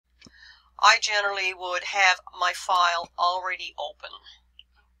I generally would have my file already open.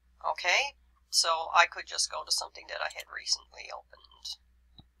 Okay, so I could just go to something that I had recently opened.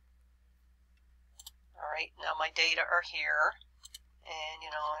 Alright, now my data are here. And, you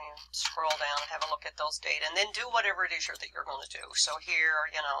scroll down and have a look at those data, and then do whatever it is that you're going to do. So here,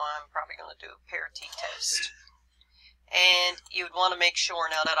 I'm probably going to do a pair t-test. And you'd want to make sure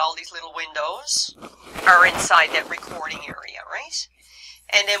now that all these little windows are inside that recording area, right?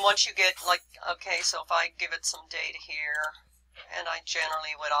 And then once you get, okay, so if I give it some data here, and I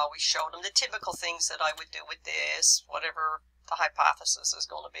generally would always show them the typical things that I would do with this, whatever the hypothesis is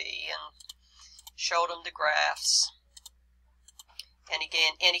going to be, and show them the graphs. And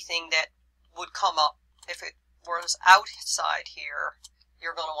again, anything that would come up, if it was outside here,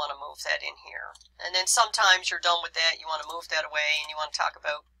 you're going to want to move that in here. And then sometimes you're done with that, you want to move that away, and you want to talk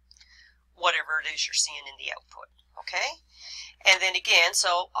about whatever it is you're seeing in the output. Okay? And then again,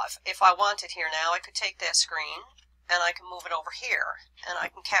 so if I wanted here now, I could take that screen, and I can move it over here, and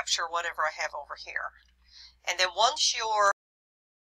I can capture whatever I have over here. And then once your